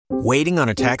Waiting on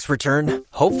a tax return?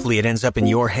 Hopefully it ends up in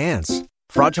your hands.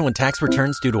 Fraudulent tax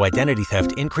returns due to identity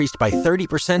theft increased by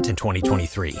 30% in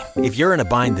 2023. If you're in a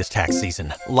bind this tax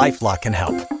season, LifeLock can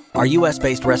help. Our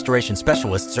U.S.-based restoration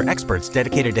specialists are experts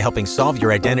dedicated to helping solve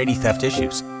your identity theft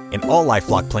issues. And all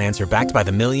LifeLock plans are backed by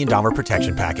the $1 Million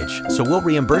Protection Package. So we'll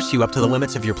reimburse you up to the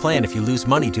limits of your plan if you lose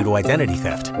money due to identity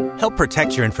theft. Help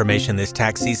protect your information this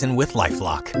tax season with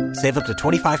LifeLock. Save up to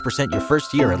 25% your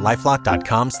first year at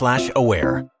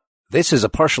LifeLock.com/aware. This is a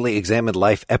Partially Examined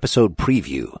Life episode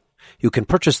preview. You can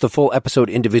purchase the full episode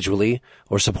individually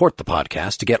or support the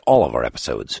podcast to get all of our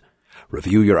episodes.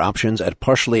 Review your options at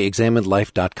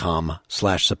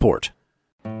partiallyexaminedlife.com/support.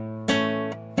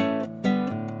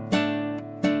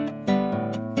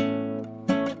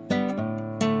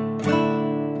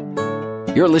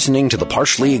 You're listening to The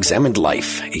Partially Examined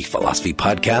Life, a philosophy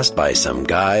podcast by some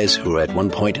guys who at one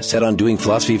point set on doing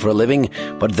philosophy for a living,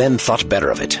 but then thought better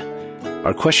of it.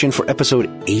 Our question for episode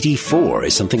 84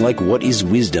 is something like, what is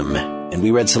wisdom? And we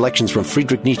read selections from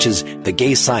Friedrich Nietzsche's The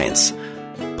Gay Science,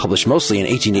 published mostly in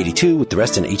 1882 with the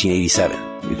rest in 1887.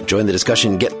 You can join the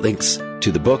discussion, get links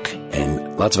to the book,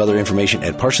 and lots of other information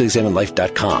at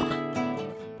partiallyexaminedlife.com.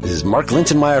 This is Mark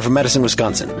Lintonmeyer from Madison,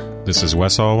 Wisconsin. This is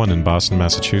Wes Alwyn in Boston,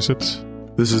 Massachusetts.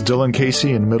 This is Dylan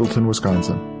Casey in Middleton,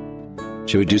 Wisconsin.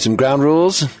 Should we do some ground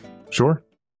rules? Sure.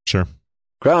 Sure.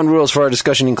 Ground rules for our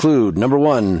discussion include, number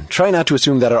 1, try not to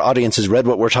assume that our audience has read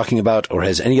what we're talking about or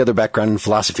has any other background in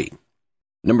philosophy.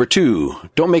 Number 2,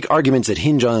 don't make arguments that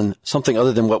hinge on something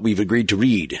other than what we've agreed to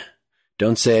read.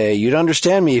 Don't say, you'd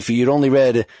understand me if you'd only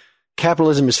read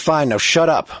Capitalism is Fine, Now Shut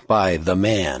Up by The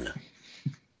Man.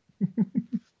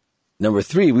 Number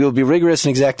 3, we will be rigorous and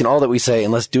exact in all that we say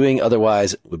unless doing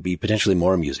otherwise would be potentially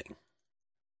more amusing.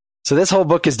 So this whole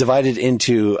book is divided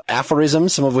into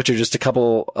aphorisms, some of which are just a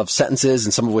couple of sentences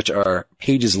and some of which are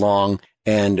pages long.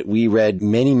 And we read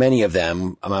many, many of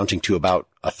them amounting to about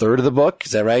a third of the book.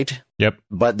 Is that right? Yep.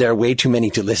 But there are way too many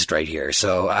to list right here.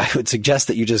 So I would suggest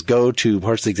that you just go to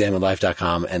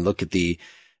partiallyexaminedlife.com and look at the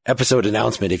episode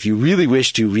announcement if you really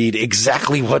wish to read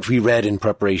exactly what we read in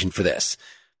preparation for this.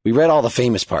 We read all the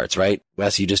famous parts, right?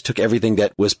 Wes, you just took everything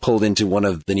that was pulled into one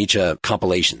of the Nietzsche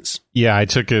compilations. Yeah, I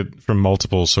took it from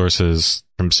multiple sources,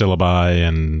 from syllabi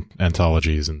and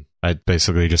anthologies, and I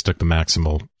basically just took the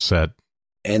maximal set.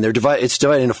 And it's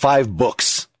divided into 5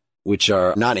 books, which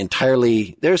are not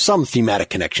entirely, there's some thematic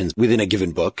connections within a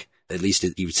given book. At least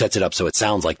he sets it up so it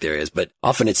sounds like there is, but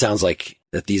often it sounds like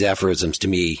that these aphorisms to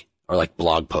me are like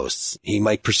blog posts. He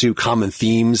might pursue common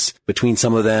themes between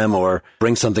some of them or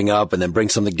bring something up and then bring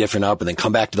something different up and then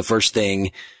come back to the first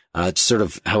thing. It's sort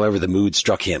of however the mood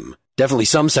struck him. Definitely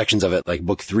some sections of it, like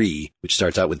book 3, which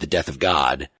starts out with the death of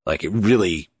God, like it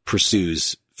really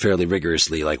pursues fairly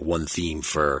rigorously like one theme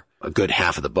for a good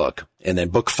half of the book. And then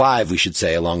book 5, we should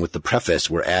say, along with the preface,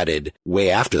 were added way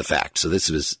after the fact. So this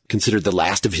was considered the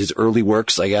last of his early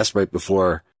works, I guess, right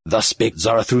before Thus Spake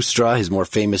Zarathustra, his more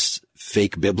famous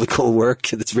fake biblical work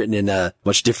that's written in a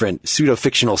much different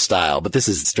pseudo-fictional style. But this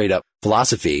is straight up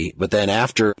philosophy. But then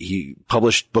after he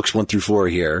published books 1 through 4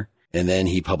 here, and then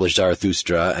he published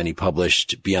Zarathustra, and he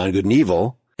published Beyond Good and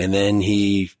Evil, and then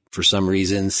he, for some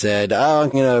reason, said, I'm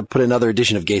going to put another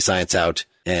edition of Gay Science out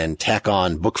and tack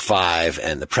on book 5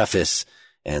 and the preface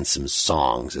and some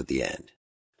songs at the end.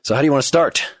 So how do you want to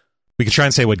start? We could try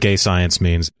and say what gay science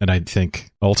means, and I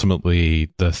think ultimately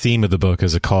the theme of the book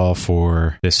is a call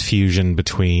for this fusion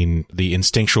between the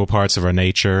instinctual parts of our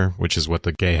nature, which is what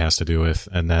the gay has to do with,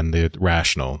 and then the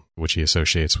rational, which he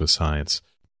associates with science.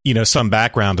 You know, some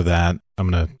background to that, I'm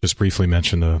going to just briefly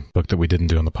mention the book that we didn't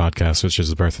do on the podcast, which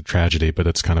is The Birth of Tragedy, but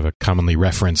it's kind of a commonly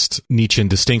referenced Nietzschean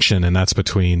distinction, and that's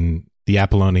between the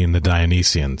Apollonian and the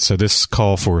Dionysian. So this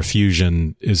call for a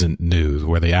fusion isn't new,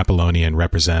 where the Apollonian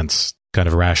represents kind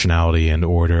of rationality and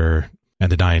order, and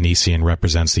the Dionysian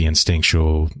represents the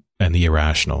instinctual and the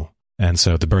irrational. And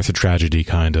so The Birth of Tragedy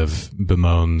kind of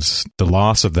bemoans the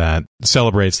loss of that,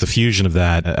 celebrates the fusion of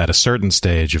that at a certain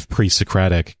stage of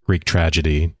pre-Socratic Greek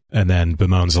tragedy, and then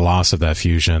bemoans the loss of that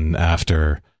fusion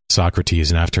after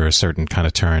Socrates and after a certain kind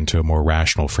of turn to a more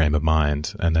rational frame of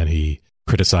mind. And then he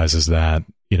criticizes that,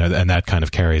 you know, and that kind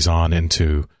of carries on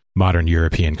into modern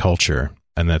European culture.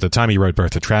 And at the time he wrote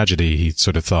Birth of Tragedy, he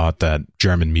sort of thought that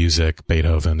German music,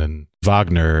 Beethoven and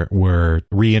Wagner, were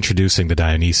reintroducing the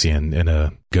Dionysian in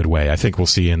a good way. I think we'll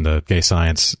see in the Gay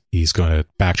Science, he's going to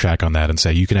backtrack on that and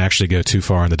say, you can actually go too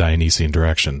far in the Dionysian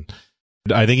direction.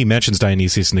 I think he mentions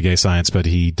Dionysius in the Gay Science, but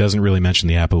he doesn't really mention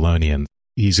the Apollonian.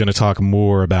 He's going to talk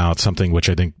more about something which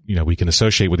I think, we can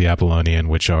associate with the Apollonian,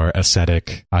 which are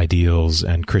ascetic ideals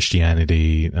and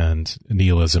Christianity and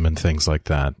nihilism and things like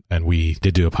that. And we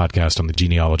did do a podcast on the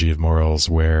genealogy of morals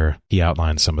where he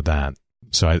outlined some of that.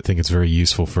 So I think it's very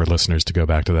useful for listeners to go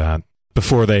back to that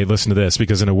before they listen to this,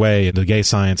 because in a way, the gay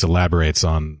science elaborates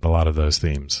on a lot of those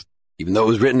themes. Even though it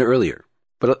was written earlier,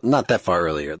 but not that far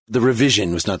earlier. The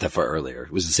revision was not that far earlier.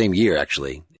 It was the same year,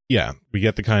 actually. Yeah, we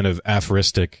get the kind of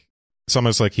aphoristic. It's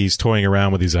almost like he's toying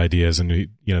around with these ideas, and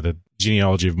the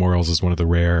genealogy of morals is one of the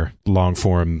rare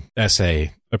long-form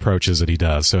essay approaches that he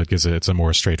does. So it's a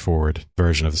more straightforward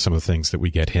version of some of the things that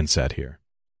we get hints at here.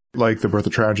 Like The Birth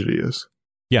of Tragedy is.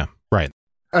 Yeah, right.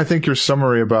 I think your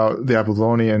summary about the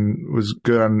Apollonian was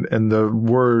good, and the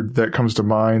word that comes to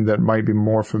mind that might be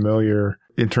more familiar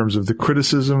in terms of the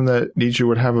criticism that Nietzsche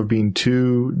would have of being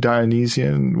too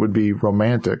Dionysian would be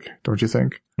romantic, don't you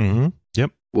think? Mm-hmm.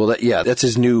 Yep. Well, that's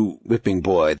his new whipping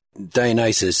boy.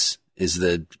 Dionysus is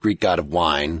the Greek god of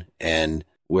wine, and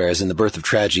whereas in The Birth of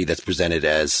Tragedy, that's presented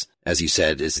as you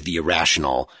said, is the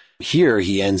irrational. Here,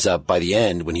 he ends up, by the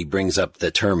end, when he brings up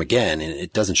the term again, and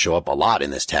it doesn't show up a lot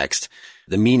in this text,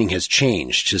 the meaning has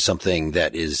changed to something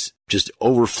that is just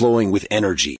overflowing with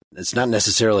energy. It's not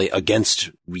necessarily against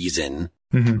reason,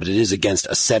 but it is against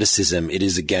asceticism. It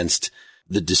is against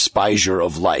the despisure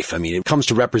of life. I mean, it comes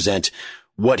to represent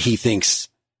what he thinks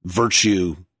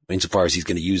virtue, insofar as he's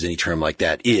going to use any term like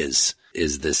that, is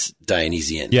this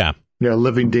Dionysian. Yeah. Yeah,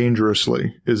 living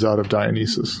dangerously is out of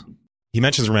Dionysus. He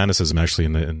mentions romanticism actually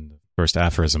in the first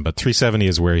aphorism, but 370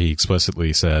 is where he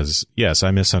explicitly says, yes,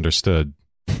 I misunderstood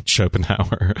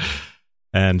Schopenhauer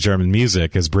and German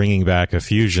music as bringing back a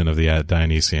fusion of the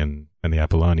Dionysian and the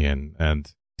Apollonian. And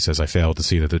he says, I failed to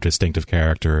see that the distinctive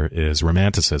character is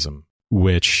romanticism,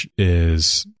 which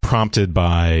is prompted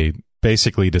by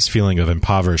basically this feeling of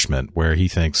impoverishment, where he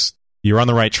thinks you're on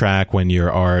the right track when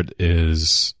your art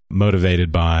is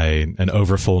motivated by an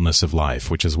overfullness of life,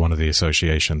 which is one of the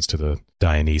associations to the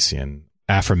Dionysian,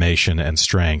 affirmation and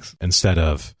strength instead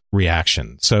of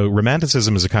reaction. So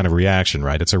romanticism is a kind of reaction,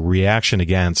 right? It's a reaction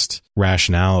against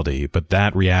rationality, but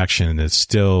that reaction is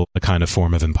still a kind of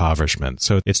form of impoverishment.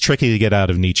 So it's tricky to get out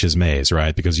of Nietzsche's maze,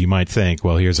 right? Because you might think,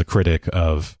 well, here's a critic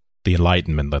of the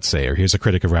Enlightenment, let's say, or here's a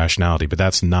critic of rationality, but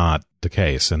that's not the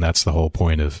case. And that's the whole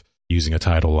point of using a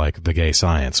title like The Gay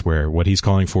Science, where what he's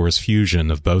calling for is fusion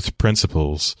of both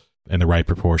principles in the right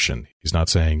proportion. He's not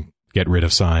saying get rid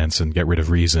of science and get rid of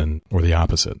reason, or the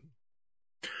opposite.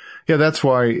 Yeah, that's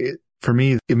why, for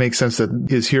me, it makes sense that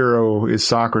his hero is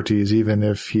Socrates, even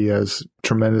if he has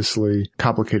tremendously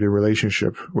complicated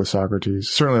relationship with Socrates.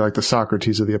 Certainly like the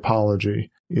Socrates of the Apology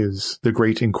is the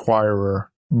great inquirer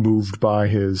moved by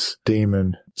his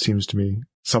daemon. Seems to me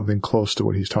something close to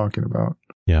what he's talking about.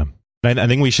 Yeah. I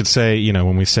think we should say,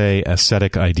 when we say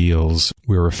ascetic ideals,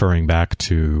 we're referring back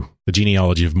to the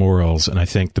genealogy of morals. And I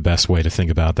think the best way to think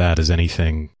about that is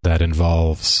anything that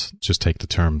involves, just take the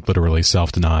term literally,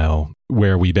 self-denial,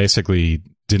 where we basically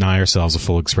deny ourselves a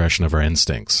full expression of our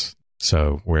instincts.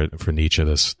 So where for Nietzsche,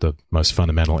 the most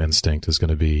fundamental instinct is going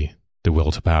to be the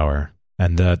will to power.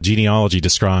 And the genealogy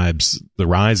describes the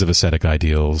rise of ascetic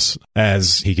ideals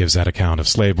as he gives that account of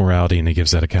slave morality and he gives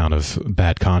that account of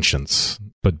bad conscience.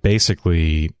 But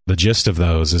basically, the gist of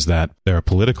those is that there are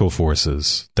political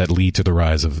forces that lead to the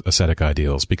rise of ascetic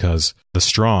ideals, because the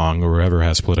strong, or whoever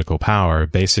has political power,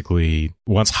 basically,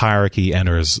 once hierarchy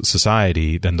enters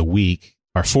society, then the weak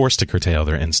are forced to curtail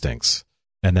their instincts.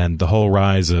 And then the whole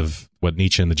rise of what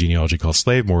Nietzsche in the genealogy calls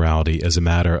slave morality is a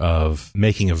matter of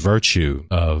making a virtue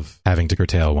of having to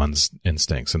curtail one's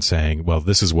instincts and saying, well,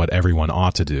 this is what everyone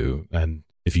ought to do, and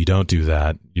if you don't do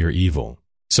that, you're evil.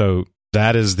 So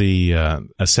that is the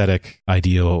ascetic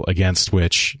ideal against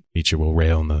which Nietzsche will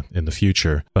rail in the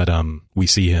future. But we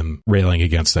see him railing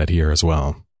against that here as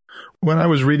well. When I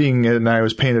was reading it and I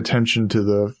was paying attention to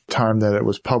the time that it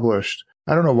was published,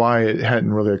 I don't know why it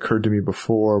hadn't really occurred to me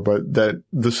before, but that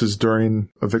this is during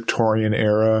a Victorian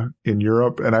era in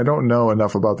Europe. And I don't know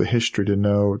enough about the history to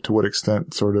know to what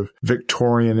extent sort of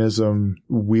Victorianism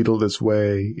wheedled its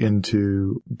way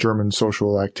into German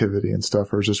social activity and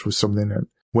stuff, or just was something that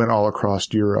went all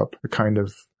across Europe, a kind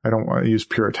of, I don't want to use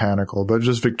puritanical, but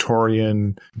just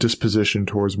Victorian disposition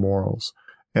towards morals.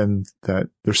 And that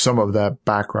there's some of that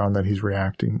background that he's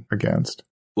reacting against.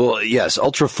 Well, yes,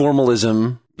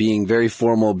 ultra-formalism, being very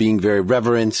formal, being very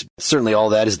reverent, certainly all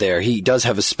that is there. He does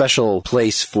have a special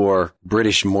place for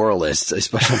British moralists, a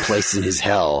special place in his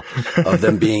hell of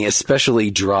them being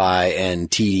especially dry and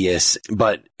tedious.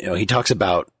 But, he talks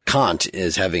about Kant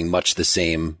as having much the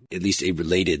same, at least a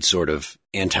related sort of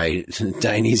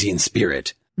anti-Dionysian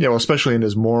spirit. Yeah, well, especially in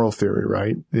his moral theory,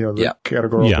 right? The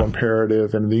categorical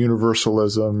imperative and the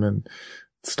universalism and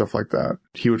stuff like that,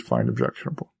 he would find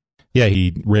objectionable. Yeah,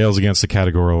 he rails against the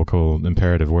categorical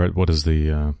imperative. What is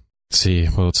the,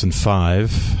 it's in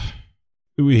 5.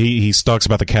 He talks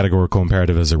about the categorical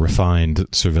imperative as a refined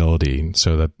servility,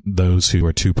 so that those who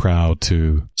are too proud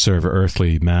to serve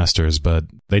earthly masters, but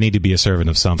they need to be a servant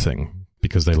of something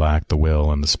because they lack the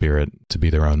will and the spirit to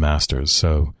be their own masters.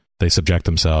 So they subject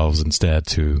themselves instead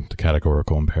to the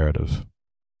categorical imperative.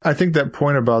 I think that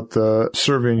point about the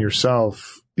serving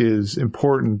yourself is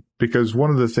important because one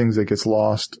of the things that gets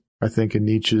lost, I think, in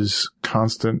Nietzsche's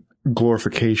constant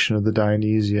glorification of the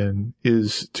Dionysian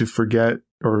is to forget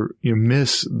or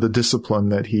miss the discipline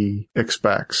that he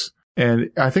expects.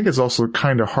 And I think it's also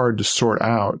kind of hard to sort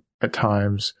out at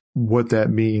times what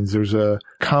that means. There's a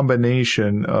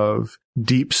combination of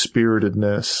deep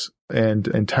spiritedness and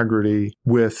integrity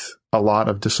with a lot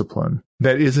of discipline.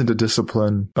 That isn't a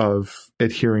discipline of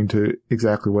adhering to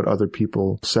exactly what other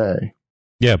people say.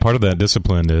 Yeah, part of that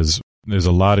discipline is there's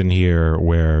a lot in here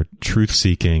where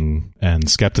truth-seeking and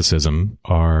skepticism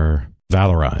are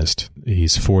valorized.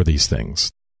 He's for these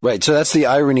things. Right. So that's the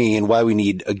irony in why we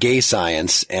need a gay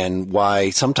science and why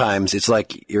sometimes it's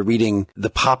like you're reading the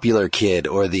popular kid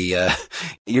or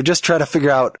you're just trying to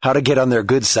figure out how to get on their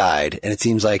good side. And it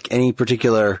seems like any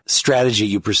particular strategy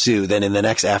you pursue, then in the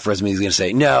next aphorism, he's going to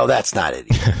say, no, that's not it.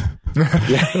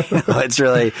 It's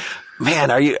really,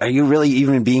 man, are you really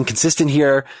even being consistent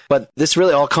here? But this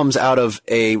really all comes out of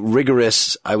a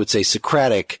rigorous, I would say,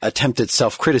 Socratic attempt at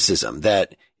self-criticism,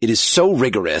 that it is so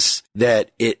rigorous that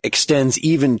it extends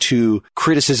even to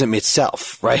criticism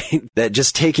itself, right? That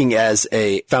just taking as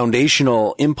a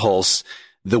foundational impulse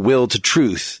the will to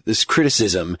truth, this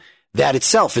criticism, that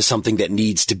itself is something that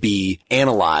needs to be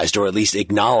analyzed or at least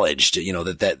acknowledged,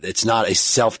 that it's not a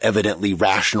self-evidently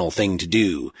rational thing to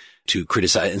do, to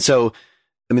criticize. And so,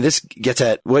 this gets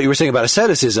at what you were saying about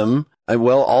asceticism.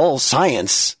 Well, all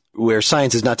science, where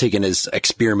science is not taken as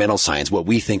experimental science, what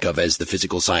we think of as the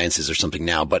physical sciences or something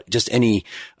now, but just any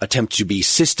attempt to be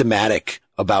systematic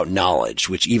about knowledge,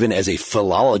 which even as a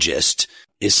philologist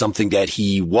is something that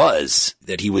he was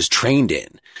trained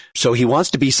in. So he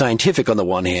wants to be scientific on the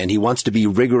one hand. He wants to be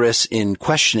rigorous in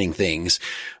questioning things.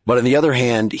 But on the other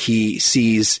hand, he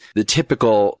sees the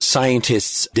typical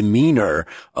scientist's demeanor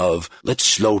of let's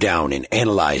slow down and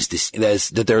analyze this,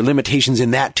 that there are limitations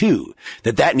in that too,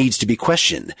 that needs to be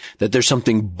questioned, that there's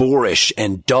something boorish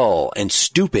and dull and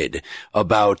stupid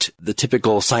about the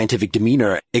typical scientific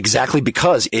demeanor exactly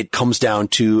because it comes down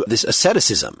to this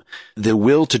asceticism, the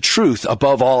will to truth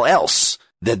above all else.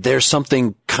 That there's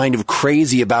something kind of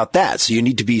crazy about that. So you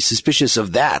need to be suspicious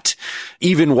of that,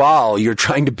 even while you're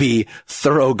trying to be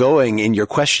thoroughgoing in your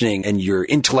questioning and your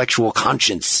intellectual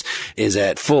conscience is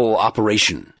at full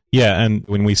operation. Yeah, and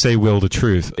when we say will to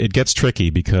truth, it gets tricky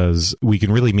because we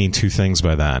can really mean two things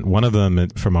by that. One of them,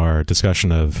 from our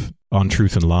discussion of on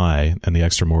truth and lie and the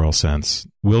extramoral sense,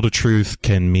 will to truth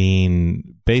can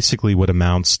mean basically what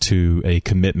amounts to a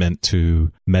commitment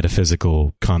to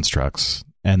metaphysical constructs.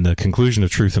 And the conclusion of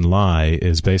Truth and Lie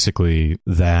is basically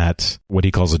that what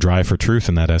he calls a drive for truth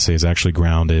in that essay is actually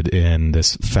grounded in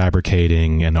this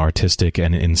fabricating and artistic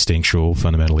and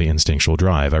fundamentally instinctual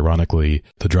drive. Ironically,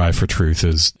 the drive for truth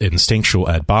is instinctual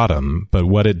at bottom, but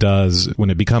what it does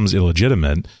when it becomes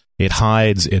illegitimate, it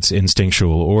hides its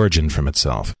instinctual origin from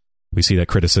itself. We see that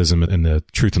criticism in the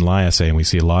Truth and Lie essay, and we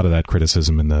see a lot of that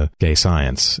criticism in the gay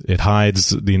science. It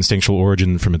hides the instinctual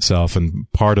origin from itself, and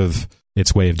part of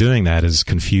its way of doing that is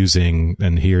confusing,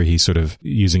 and here he's sort of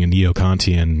using a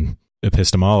neo-Kantian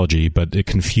epistemology, but it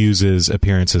confuses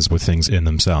appearances with things in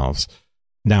themselves.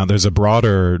 Now, there's a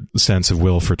broader sense of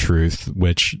will for truth,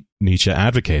 which Nietzsche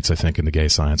advocates, I think, in the gay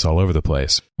science all over the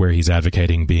place, where he's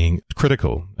advocating being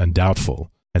critical and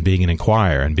doubtful, and being an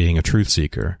inquirer and being a truth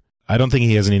seeker. I don't think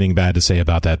he has anything bad to say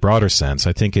about that broader sense.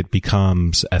 I think it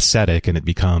becomes ascetic and it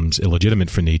becomes illegitimate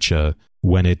for Nietzsche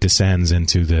when it descends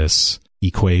into this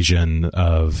equation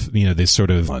of, this sort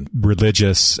of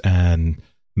religious and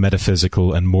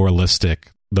metaphysical and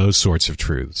moralistic, those sorts of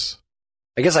truths.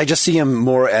 I guess I just see him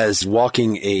more as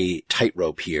walking a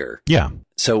tightrope here. Yeah.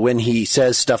 So when he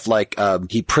says stuff like,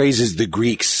 he praises the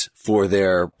Greeks for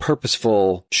their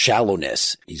purposeful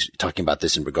shallowness, he's talking about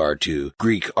this in regard to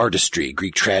Greek artistry,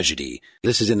 Greek tragedy.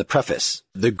 This is in the preface.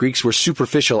 The Greeks were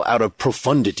superficial out of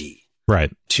profundity.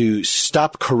 Right. To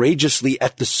stop courageously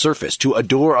at the surface, to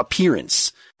adore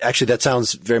appearance. Actually, that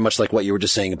sounds very much like what you were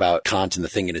just saying about Kant and the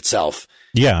thing in itself.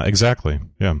 Yeah, exactly.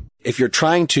 Yeah. If you're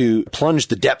trying to plunge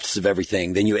the depths of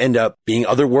everything, then you end up being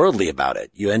otherworldly about it.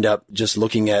 You end up just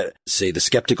looking at, say, the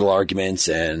skeptical arguments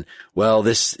and, well,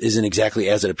 this isn't exactly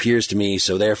as it appears to me,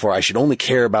 so therefore I should only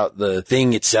care about the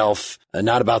thing itself,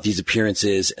 not about these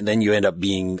appearances. And then you end up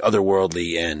being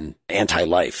otherworldly and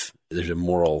anti-life. There's a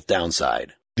moral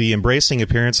downside. The embracing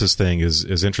appearances thing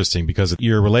is interesting because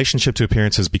your relationship to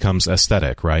appearances becomes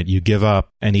aesthetic, right? You give up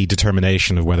any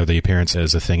determination of whether the appearance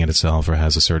is a thing in itself or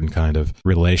has a certain kind of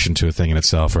relation to a thing in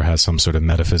itself or has some sort of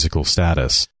metaphysical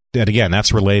status. And again,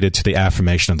 that's related to the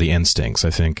affirmation of the instincts.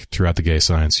 I think throughout the gay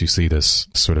science, you see this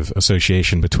sort of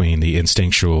association between the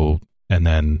instinctual and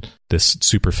then this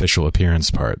superficial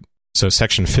appearance part. So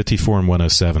section 54 and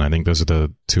 107, I think those are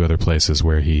the two other places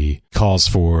where he calls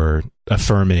for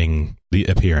affirming the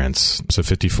appearance. So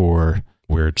 54,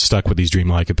 we're stuck with these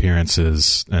dreamlike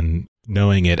appearances, and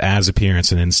knowing it as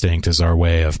appearance and instinct is our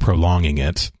way of prolonging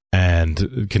it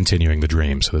and continuing the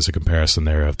dream. So there's a comparison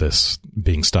there of this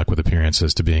being stuck with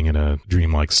appearances to being in a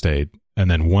dreamlike state. And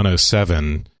then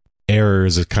 107, error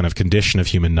is a kind of condition of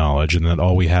human knowledge, and that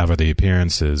all we have are the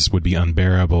appearances would be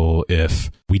unbearable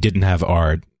if we didn't have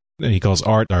art. And he calls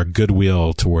art our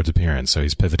goodwill towards appearance. So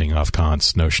he's pivoting off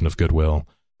Kant's notion of goodwill,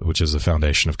 which is the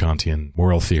foundation of Kantian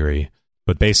moral theory.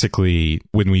 But basically,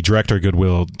 when we direct our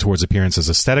goodwill towards appearance as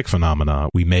aesthetic phenomena,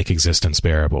 we make existence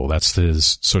bearable. That's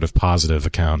his sort of positive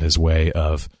account, his way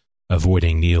of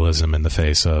avoiding nihilism in the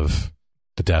face of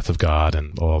the death of God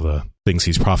and all the things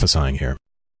he's prophesying here.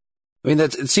 I mean,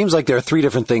 it seems like there are three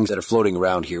different things that are floating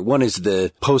around here. One is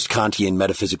the post-Kantian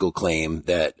metaphysical claim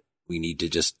that we need to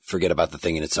just forget about the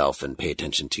thing in itself and pay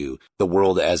attention to the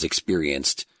world as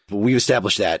experienced. We've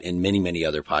established that in many, many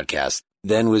other podcasts.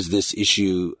 Then was this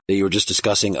issue that you were just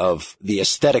discussing of the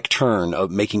aesthetic turn of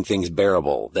making things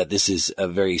bearable, that this is a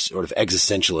very sort of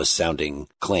existentialist sounding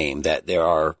claim, that there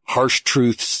are harsh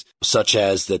truths such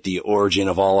as that the origin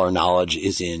of all our knowledge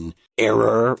is in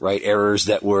error, right? Errors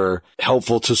that were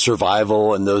helpful to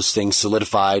survival, and those things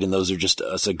solidified, and those are just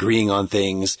us agreeing on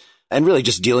things. And really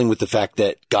just dealing with the fact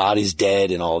that God is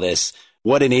dead and all this.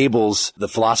 What enables the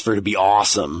philosopher to be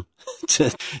awesome,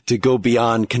 to go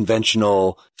beyond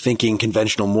conventional thinking,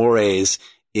 conventional mores,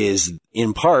 is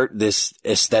in part this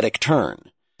aesthetic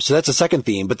turn. So that's a second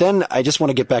theme. But then I just want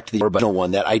to get back to the original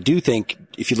one, that I do think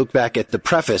if you look back at the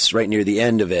preface right near the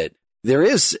end of it, there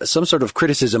is some sort of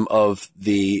criticism of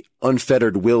the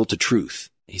unfettered will to truth.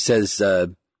 He says,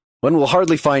 one will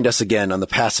hardly find us again on the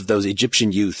paths of those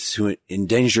Egyptian youths who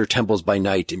endanger temples by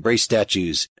night, embrace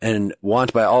statues, and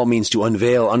want by all means to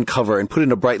unveil, uncover, and put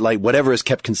in a bright light whatever is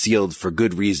kept concealed for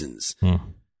good reasons.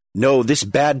 No, this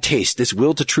bad taste, this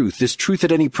will to truth, this truth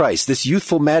at any price, this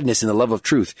youthful madness in the love of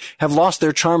truth have lost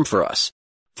their charm for us.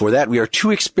 For that we are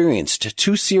too experienced,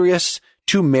 too serious,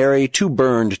 too merry, too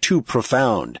burned, too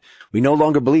profound. We no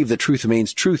longer believe that truth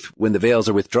remains truth when the veils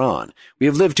are withdrawn. We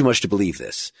have lived too much to believe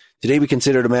this. Today we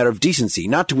consider it a matter of decency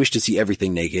not to wish to see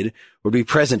everything naked, or be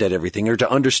present at everything, or to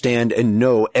understand and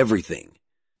know everything.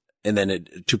 And then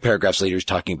 2 paragraphs later he's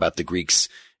talking about the Greeks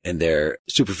and their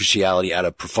superficiality out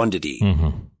of profundity. Mm-hmm.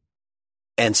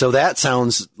 And so that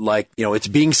sounds like, it's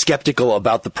being skeptical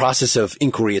about the process of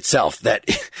inquiry itself, that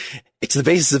it's the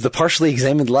basis of the partially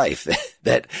examined life,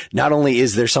 that not only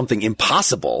is there something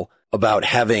impossible about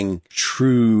having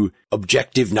true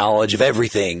objective knowledge of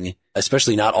everything,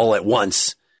 especially not all at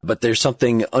once, but there's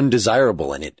something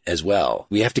undesirable in it as well.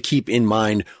 We have to keep in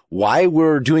mind why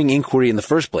we're doing inquiry in the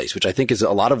first place, which I think is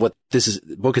a lot of what this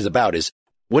book is about, is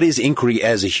what is inquiry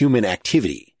as a human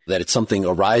activity? That it's something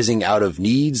arising out of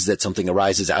needs, that something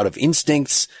arises out of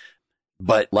instincts.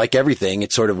 But like everything,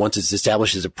 it sort of, once it's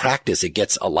established as a practice, it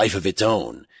gets a life of its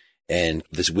own. And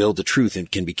this will to truth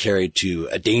can be carried to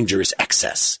a dangerous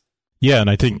excess. Yeah,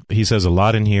 and I think he says a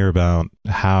lot in here about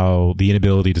how the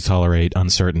inability to tolerate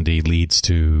uncertainty leads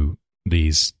to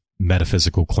these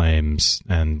metaphysical claims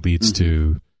and leads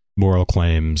to moral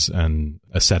claims and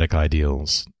ascetic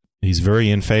ideals. He's very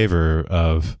in favor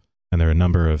of, and there are a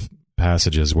number of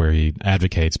passages where he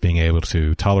advocates being able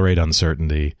to tolerate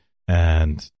uncertainty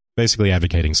and basically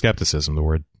advocating skepticism. The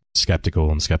word skeptical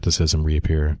and skepticism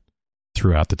reappear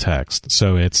throughout the text.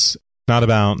 So it's not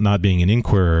about not being an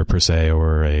inquirer per se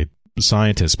or a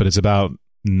scientist, but it's about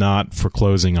not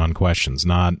foreclosing on questions,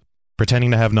 not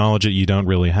pretending to have knowledge that you don't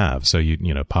really have. So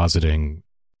positing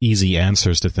easy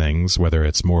answers to things, whether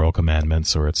it's moral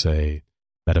commandments or it's a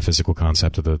metaphysical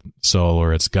concept of the soul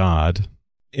or it's God.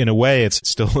 In a way, it's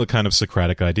still a kind of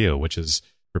Socratic ideal, which is,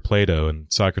 for Plato and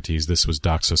Socrates, this was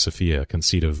doxosophia,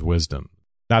 conceit of wisdom.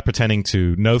 Not pretending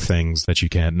to know things that you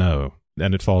can't know.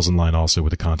 And it falls in line also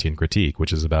with the Kantian critique,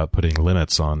 which is about putting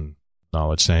limits on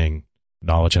knowledge, saying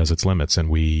knowledge has its limits. And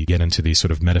we get into these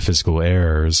sort of metaphysical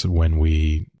errors when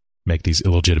we make these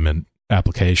illegitimate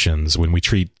applications, when we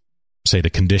treat, say, the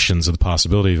conditions of the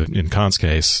possibility, in Kant's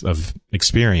case, of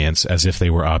experience as if they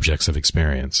were objects of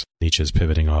experience. Nietzsche is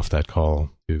pivoting off that call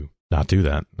to not do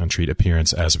that and treat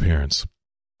appearance as appearance.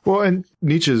 Well, and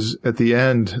Nietzsche's at the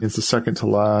end, it's the second to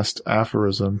last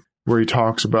aphorism, where he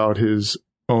talks about his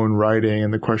own writing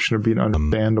and the question of being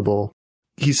understandable.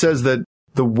 He says that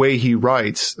the way he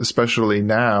writes, especially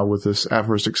now with this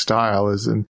aphoristic style, is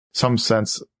in some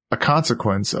sense a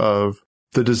consequence of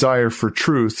the desire for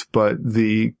truth, but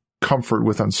the comfort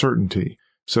with uncertainty.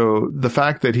 So the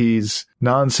fact that he's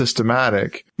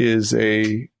non-systematic is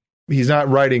he's not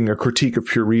writing a critique of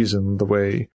pure reason the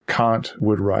way Kant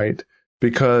would write,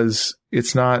 because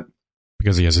it's not...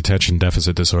 Because he has attention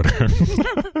deficit disorder.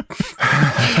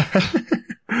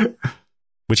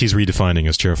 Which he's redefining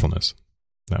as cheerfulness.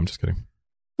 No, I'm just kidding.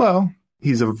 Well,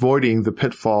 he's avoiding the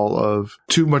pitfall of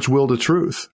too much will to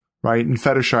truth, right? And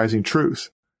fetishizing truth.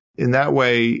 In that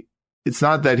way, it's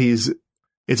not that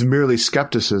it's merely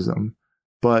skepticism,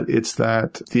 but it's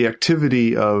that the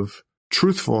activity of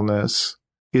truthfulness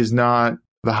is not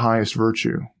the highest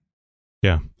virtue.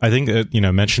 Yeah, I think,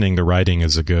 mentioning the writing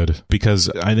is because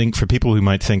I think for people who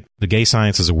might think the gay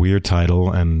science is a weird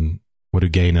title, and what do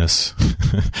gayness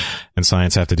and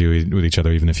science have to do with each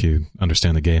other, even if you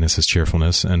understand that gayness is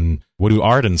cheerfulness, and what do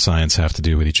art and science have to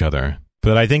do with each other?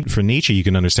 But I think for Nietzsche, you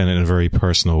can understand it in a very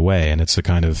personal way, and it's the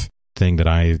kind of thing that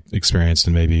I experienced,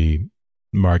 and maybe,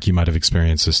 Mark, you might have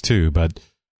experienced this too, but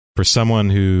for someone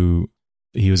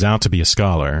he was out to be a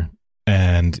scholar,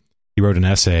 and he wrote an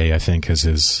essay, I think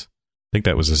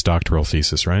that was his doctoral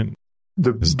thesis, right?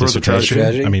 His Birth of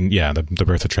Tragedy? I mean, yeah, the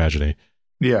Birth of Tragedy.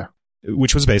 Yeah.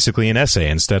 Which was basically an essay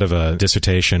instead of a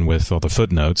dissertation with all the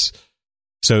footnotes.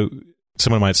 So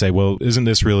someone might say, well, isn't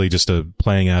this really just a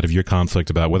playing out of your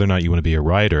conflict about whether or not you want to be a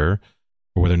writer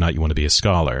or whether or not you want to be a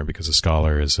scholar? Because a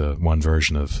scholar is one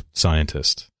version of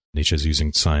scientist. Nietzsche is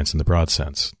using science in the broad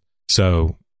sense.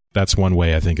 So that's one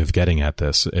way, I think, of getting at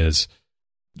this is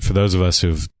for those of us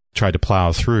who've tried to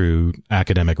plow through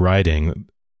academic writing,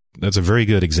 that's a very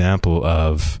good example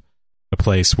of a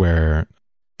place where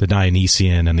the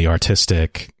Dionysian and the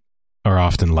artistic are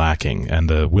often lacking, and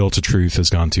the will to truth has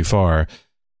gone too far,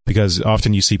 because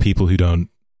often you see people who don't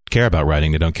care about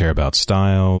writing. They don't care about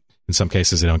style. In some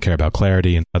cases, they don't care about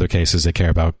clarity. In other cases, they care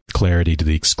about clarity to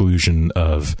the exclusion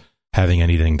of having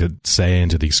anything to say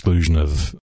and to the exclusion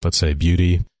of, let's say,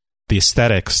 beauty. The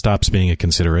aesthetic stops being a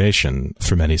consideration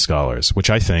for many scholars, which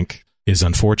I think is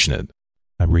unfortunate.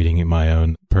 I'm reading my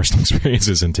own personal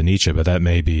experiences into Nietzsche, but that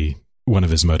may be one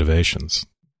of his motivations.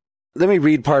 Let me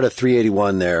read part of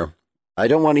 381 there. I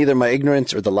don't want either my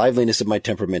ignorance or the liveliness of my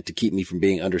temperament to keep me from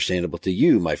being understandable to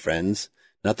you, my friends.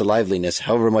 Not the liveliness,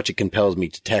 however much it compels me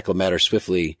to tackle matter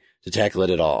swiftly, to tackle it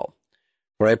at all.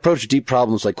 For I approach deep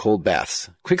problems like cold baths,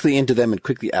 quickly into them and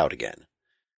quickly out again.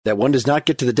 That one does not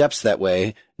get to the depths that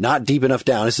way, not deep enough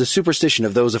down, is the superstition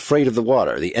of those afraid of the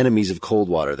water, the enemies of cold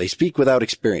water. They speak without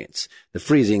experience. The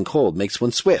freezing cold makes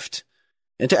one swift.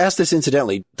 And to ask this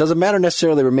incidentally, does a matter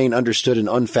necessarily remain understood and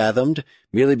unfathomed,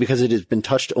 merely because it has been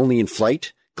touched only in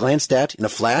flight, glanced at in a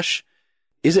flash?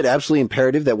 Is it absolutely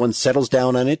imperative that one settles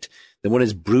down on it, that one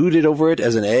is brooded over it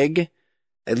as an egg?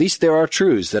 At least there are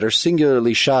truths that are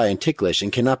singularly shy and ticklish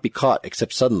and cannot be caught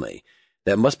except suddenly,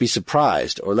 that must be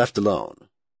surprised or left alone.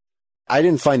 I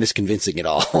didn't find this convincing at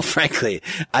all, frankly.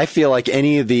 I feel like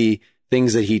any of the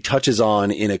things that he touches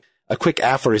on in a quick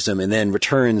aphorism and then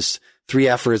returns 3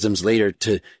 aphorisms later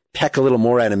to peck a little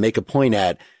more at and make a point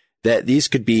at, that these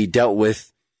could be dealt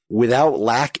with without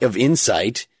lack of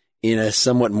insight in a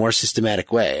somewhat more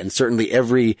systematic way. And certainly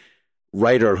every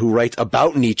writer who writes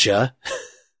about Nietzsche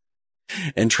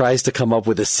and tries to come up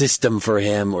with a system for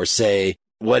him or say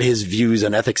what his views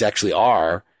on ethics actually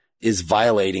are is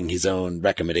violating his own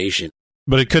recommendation.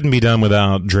 But it couldn't be done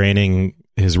without draining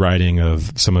his writing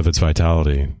of some of its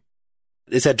vitality.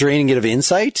 Is that draining it of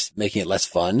insight, making it less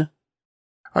fun?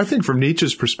 I think from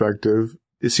Nietzsche's perspective,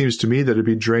 it seems to me that it'd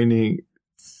be draining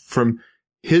from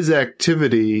his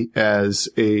activity as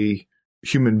a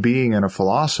human being and a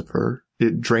philosopher.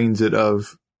 It drains it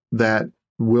of that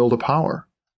will to power.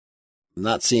 I'm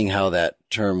not seeing how that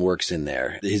term works in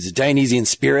there. His Dionysian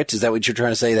spirit, is that what you're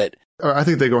trying to say? That I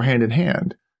think they go hand in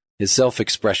hand. His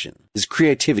self-expression, his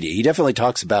creativity. He definitely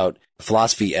talks about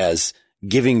philosophy as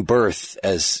giving birth,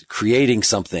 as creating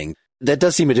something. That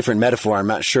does seem a different metaphor. I'm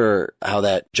not sure how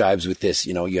that jibes with this.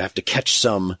 You know, you have to catch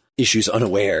some issues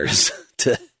unawares.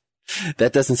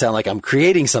 That doesn't sound like I'm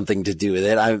creating something to do with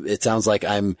it. It sounds like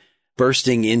I'm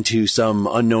bursting into some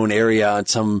unknown area and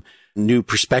some new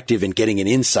perspective and getting an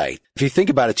insight. If you think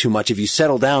about it too much, if you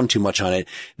settle down too much on it,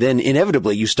 then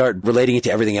inevitably you start relating it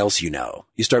to everything else you know.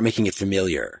 You start making it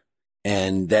familiar.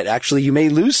 And that actually you may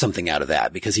lose something out of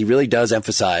that, because he really does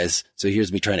emphasize. So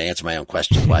here's me trying to answer my own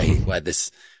question, why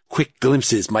this quick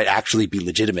glimpses might actually be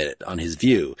legitimate on his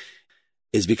view,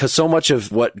 is because so much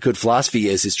of what good philosophy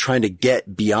is trying to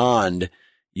get beyond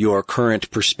your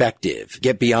current perspective,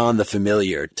 get beyond the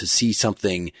familiar to see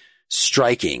something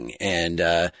striking. And,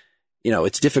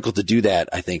 it's difficult to do that,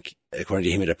 I think, according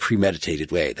to him, in a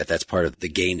premeditated way. That's part of the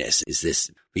gayness, is this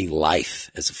being lithe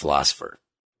as a philosopher.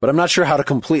 But I'm not sure how to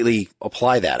completely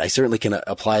apply that. I certainly can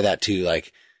apply that to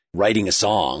like writing a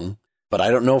song, but I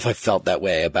don't know if I felt that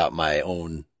way about my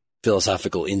own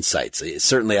philosophical insights.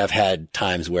 Certainly I've had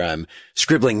times where I'm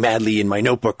scribbling madly in my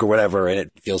notebook or whatever, and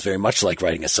it feels very much like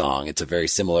writing a song. It's a very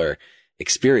similar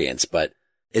experience, but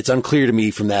it's unclear to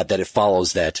me from that it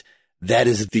follows that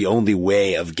is the only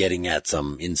way of getting at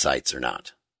some insights or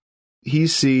not. He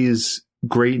sees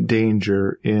great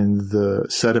danger in the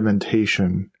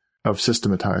sedimentation of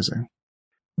systematizing.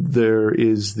 There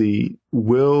is the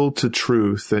will to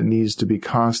truth that needs to be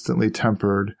constantly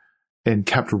tempered and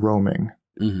kept roaming.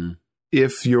 Mm-hmm.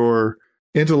 If your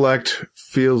intellect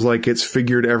feels like it's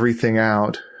figured everything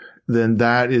out, then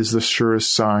that is the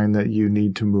surest sign that you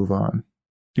need to move on.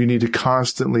 You need to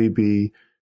constantly be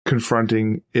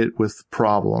confronting it with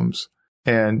problems.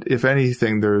 And if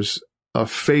anything, there's a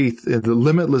faith in the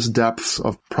limitless depths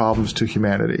of problems to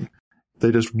humanity.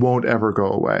 They just won't ever go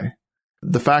away.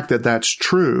 The fact that that's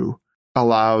true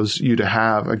allows you to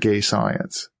have a gay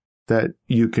science, that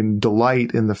you can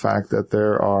delight in the fact that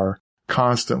there are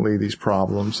constantly these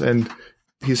problems. And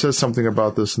he says something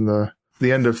about this in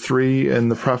the end of 3 in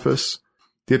the preface.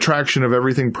 The attraction of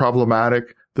everything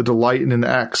problematic, the delight in an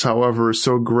X, however, is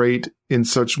so great in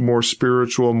such more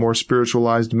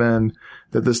spiritualized men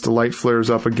that this delight flares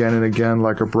up again and again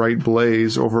like a bright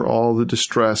blaze over all the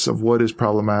distress of what is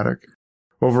problematic,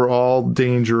 over all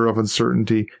danger of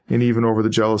uncertainty, and even over the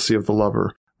jealousy of the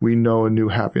lover. We know a new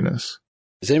happiness.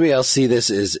 Does anybody else see this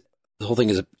as the whole thing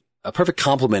is a perfect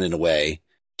compliment in a way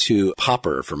to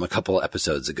Popper from a couple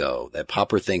episodes ago, that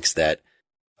Popper thinks that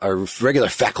our regular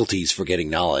faculties for getting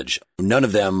knowledge, none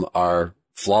of them are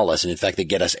flawless. And in fact, they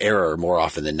get us error more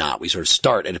often than not. We sort of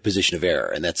start at a position of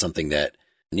error. And that's something that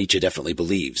Nietzsche definitely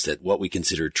believes, that what we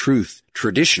consider truth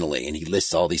traditionally, and he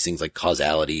lists all these things like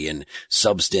causality and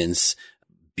substance,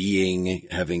 being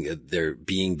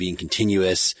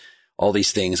continuous, all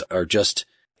these things are just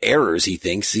errors, he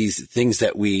thinks. These things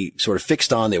that we sort of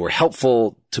fixed on, they were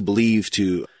helpful to believe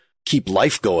to keep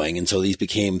life going. And so these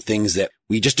became things that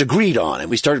we just agreed on,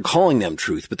 and we started calling them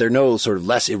truth, but they're no sort of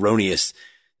less erroneous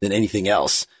than anything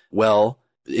else. Well,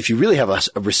 if you really have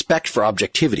a respect for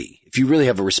objectivity, if you really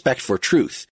have a respect for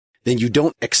truth, then you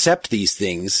don't accept these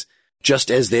things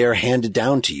just as they are handed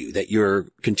down to you, that you're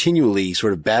continually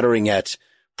sort of battering at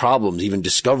problems, even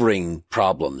discovering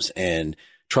problems and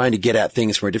trying to get at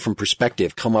things from a different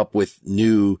perspective, come up with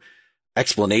new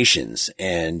explanations.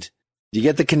 And do you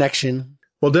get the connection?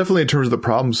 Well, definitely in terms of the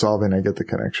problem solving, I get the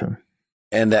connection.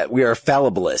 And that we are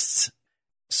fallibilists.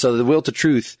 So the will to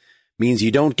truth means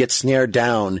you don't get snared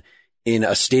down in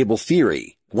a stable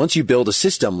theory. Once you build a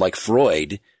system like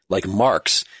Freud, like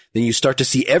Marx, then you start to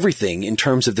see everything in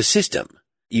terms of the system.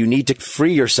 You need to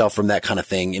free yourself from that kind of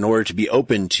thing in order to be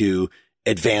open to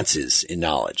advances in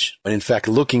knowledge. And in fact,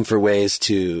 looking for ways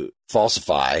to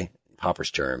falsify,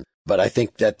 Popper's term. But I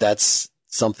think that that's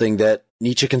something that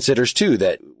Nietzsche considers too,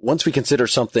 that once we consider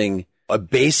something a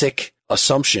basic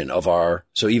assumption of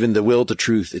so even the will to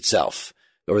truth itself,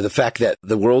 or the fact that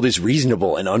the world is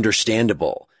reasonable and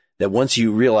understandable, that once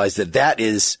you realize that that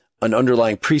is an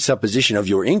underlying presupposition of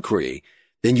your inquiry,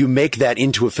 then you make that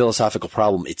into a philosophical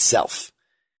problem itself.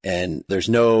 And there's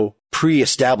no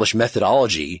pre-established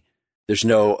methodology. There's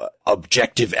no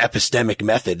objective epistemic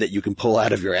method that you can pull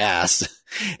out of your ass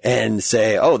and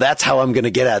say, oh, that's how I'm going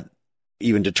to get at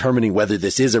even determining whether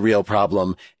this is a real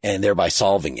problem and thereby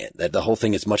solving it. That the whole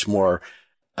thing is much more,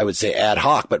 I would say, ad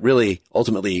hoc, but really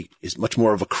ultimately is much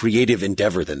more of a creative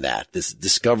endeavor than that. This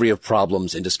discovery of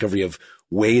problems and discovery of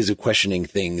ways of questioning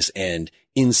things and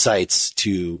insights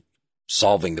to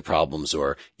solving the problems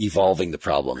or evolving the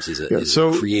problems is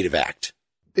a creative act.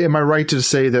 Am I right to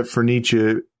say that for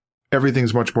Nietzsche,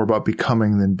 everything's much more about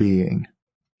becoming than being?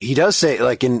 He does say,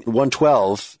 like in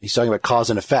 112, he's talking about cause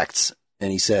and effects,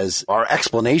 and he says, our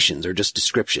explanations are just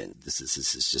description. This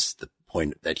is just the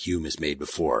point that Hume has made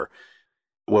before.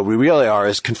 What we really are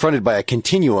is confronted by a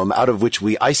continuum out of which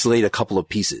we isolate a couple of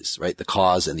pieces, right? The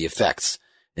cause and the effects.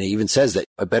 And he even says that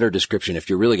a better description, if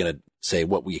you're really going to say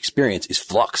what we experience, is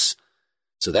flux.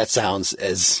 So that sounds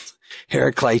as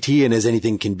Heraclitean as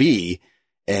anything can be.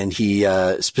 And he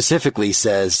specifically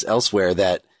says elsewhere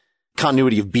that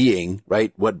continuity of being,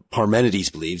 right, what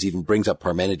Parmenides believes, even brings up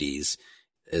Parmenides,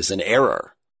 is an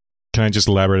error. Can I just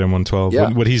elaborate on 112? Yeah.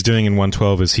 What he's doing in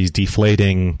 112 is he's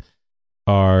deflating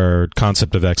our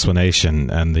concept of explanation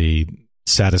and the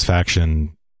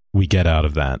satisfaction we get out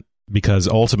of that. Because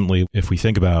ultimately, if we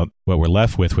think about what we're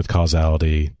left with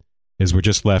causality, is we're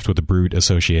just left with a brute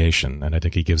association. And I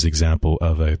think he gives the example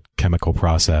of a chemical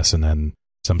process and then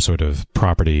some sort of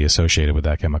property associated with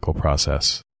that chemical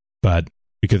process. But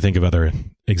we could think of other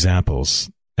examples.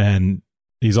 And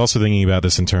he's also thinking about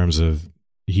this in terms of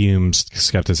Hume's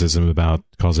skepticism about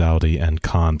causality and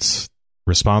Kant's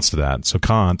response to that. So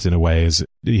Kant, in a way,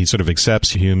 he sort of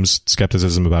accepts Hume's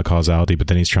skepticism about causality, but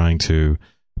then he's trying to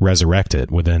resurrect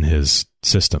it within his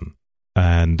system.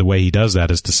 And the way he does that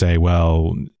is to say,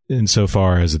 well,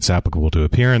 insofar as it's applicable to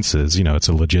appearances, it's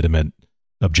a legitimate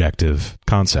objective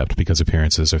concept because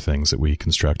appearances are things that we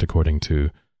construct according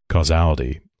to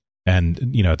causality.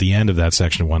 And, at the end of that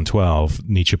section 112,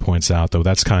 Nietzsche points out, though,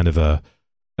 that's kind of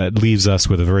it leaves us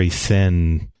with a very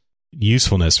thin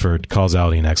usefulness for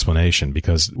causality and explanation,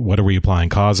 because what are we applying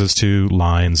causes to?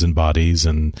 Lines and bodies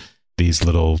and these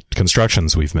little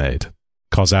constructions we've made.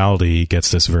 Causality gets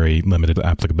this very limited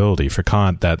applicability. For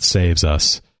Kant, that saves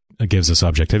us, it gives us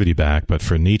objectivity back, but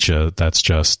for Nietzsche, that's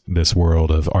just this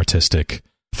world of artistic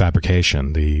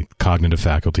fabrication. The cognitive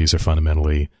faculties are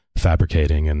fundamentally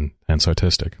fabricating and hence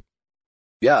artistic.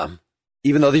 Yeah.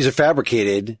 Even though these are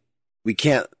fabricated, we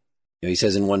can't, he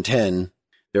says in 110,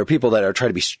 there are people that are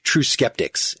trying to be true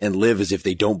skeptics and live as if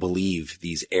they don't believe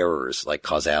these errors like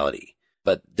causality,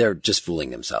 but they're just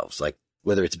fooling themselves. Like,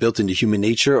 whether it's built into human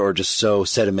nature or just so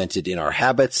sedimented in our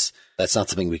habits, that's not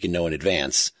something we can know in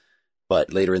advance.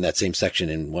 But later in that same section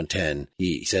in 110,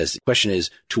 he says, the question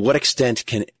is, to what extent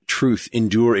can truth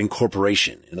endure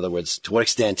incorporation? In other words, to what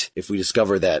extent, if we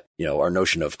discover that, our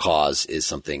notion of cause is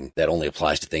something that only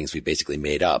applies to things we basically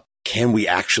made up, can we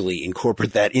actually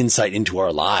incorporate that insight into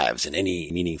our lives in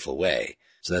any meaningful way?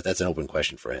 So that's an open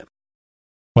question for him.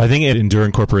 Well, I think endure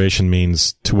incorporation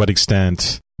means to what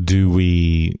extent do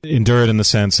we endure it in the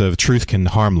sense of truth can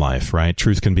harm life, right?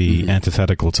 Truth can be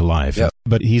antithetical to life. Yep.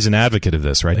 But he's an advocate of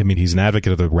this, right? I mean, he's an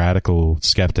advocate of the radical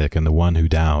skeptic and the one who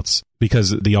doubts,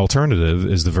 because the alternative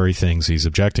is the very things he's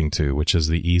objecting to, which is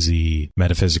the easy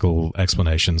metaphysical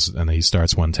explanations. And he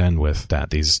starts 110 with that,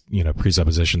 these,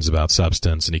 presuppositions about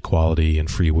substance and equality and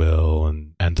free will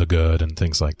and the good and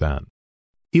things like that.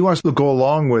 He wants to go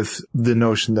along with the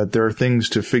notion that there are things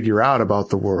to figure out about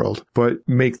the world, but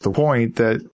make the point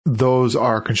that those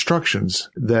are constructions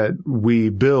that we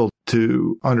build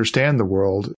to understand the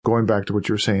world. Going back to what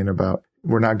you were saying about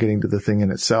we're not getting to the thing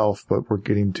in itself, but we're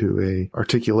getting to a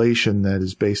articulation that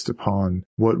is based upon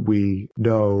what we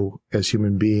know as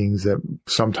human beings that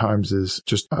sometimes is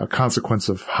just a consequence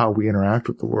of how we interact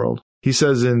with the world. He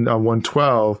says in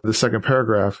 112, the second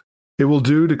paragraph, it will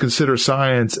do to consider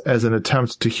science as an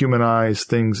attempt to humanize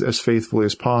things as faithfully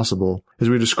as possible. As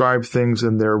we describe things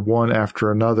in their one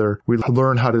after another, we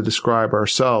learn how to describe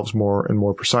ourselves more and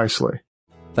more precisely.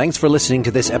 Thanks for listening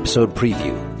to this episode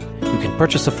preview. You can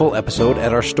purchase a full episode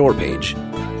at our store page,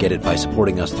 get it by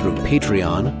supporting us through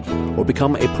Patreon, or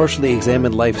become a Partially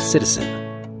Examined Life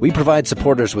citizen. We provide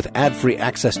supporters with ad-free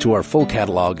access to our full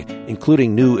catalog,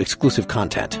 including new exclusive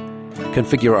content.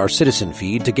 Configure our citizen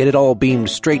feed to get it all beamed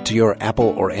straight to your Apple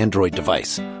or Android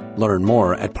device. Learn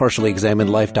more at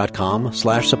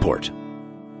partiallyexaminedlife.com/support.